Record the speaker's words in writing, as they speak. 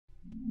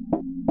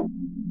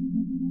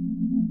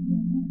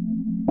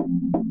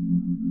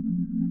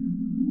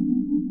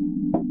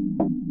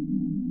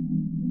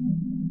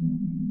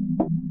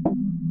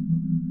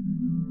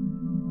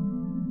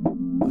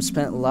I've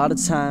spent a lot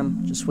of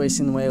time just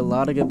wasting away a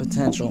lot of good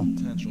potential.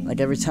 Like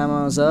every time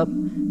I was up,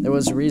 there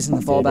was a reason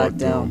to fall back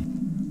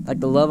down. Like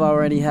the love I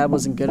already had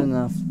wasn't good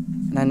enough,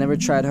 and I never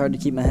tried hard to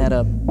keep my head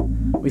up.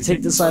 We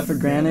take this life for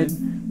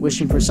granted,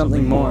 wishing for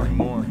something more,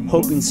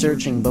 hoping,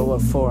 searching, but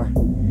what for?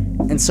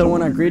 And so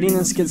when our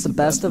greediness gets the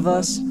best of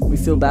us, we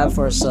feel bad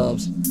for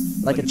ourselves,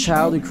 like a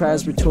child who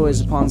cries for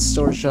toys upon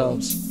store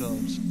shelves.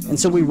 And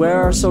so we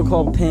wear our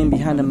so-called pain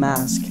behind a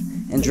mask,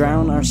 and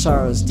drown our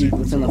sorrows deep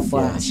within a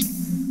flask.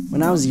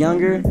 When I was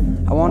younger,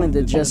 I wanted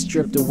to just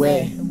drift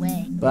away,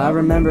 but I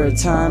remember a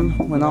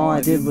time when all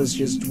I did was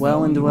just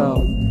dwell and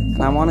dwell,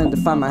 and I wanted to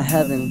find my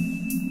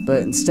heaven,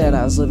 but instead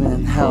I was living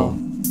in hell,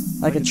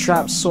 like a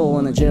trapped soul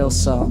in a jail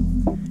cell,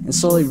 and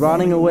slowly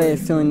rotting away,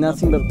 feeling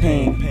nothing but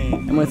pain.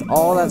 And with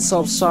all that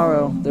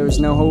self-sorrow, there was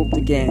no hope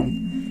to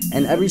gain,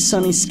 and every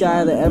sunny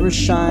sky that ever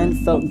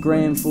shined felt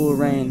gray and full of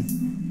rain,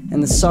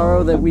 and the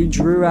sorrow that we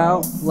drew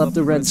out left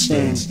a red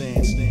stain.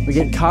 We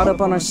get caught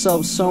up on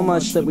ourselves so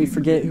much that we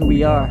forget who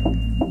we are,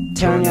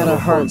 tearing at our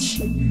hearts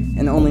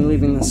and only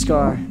leaving the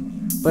scar.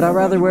 But I'd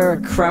rather wear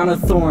a crown of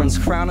thorns,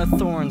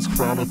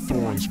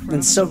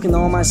 than soak in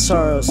all my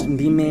sorrows and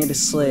be made a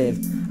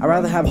slave. I'd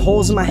rather have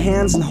holes in my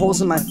hands and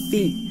holes in my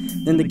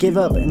feet than to give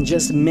up and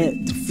just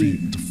admit defeat.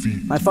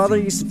 My father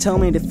used to tell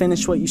me to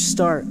finish what you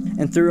start,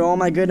 and through all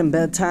my good and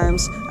bad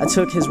times, I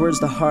took his words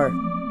to heart.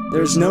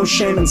 There is no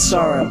shame in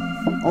sorrow,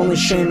 only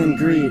shame and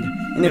greed.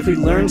 And if we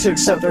learn to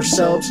accept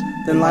ourselves,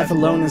 then life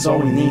alone is all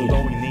we need.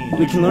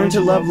 We can learn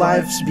to love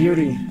life's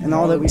beauty and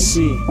all that we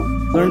see.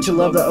 Learn to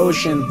love the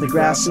ocean, the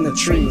grass, and the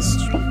trees.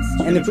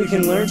 And if we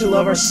can learn to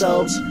love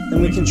ourselves,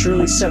 then we can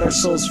truly set our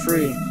souls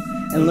free,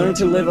 and learn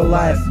to live a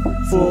life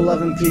full of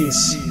love and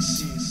peace.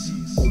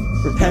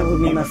 Repent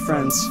with me, my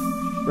friends.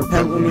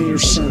 Repent with me your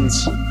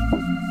sins.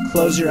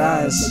 Close your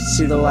eyes,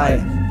 see the light,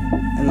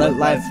 and let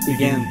life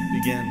begin.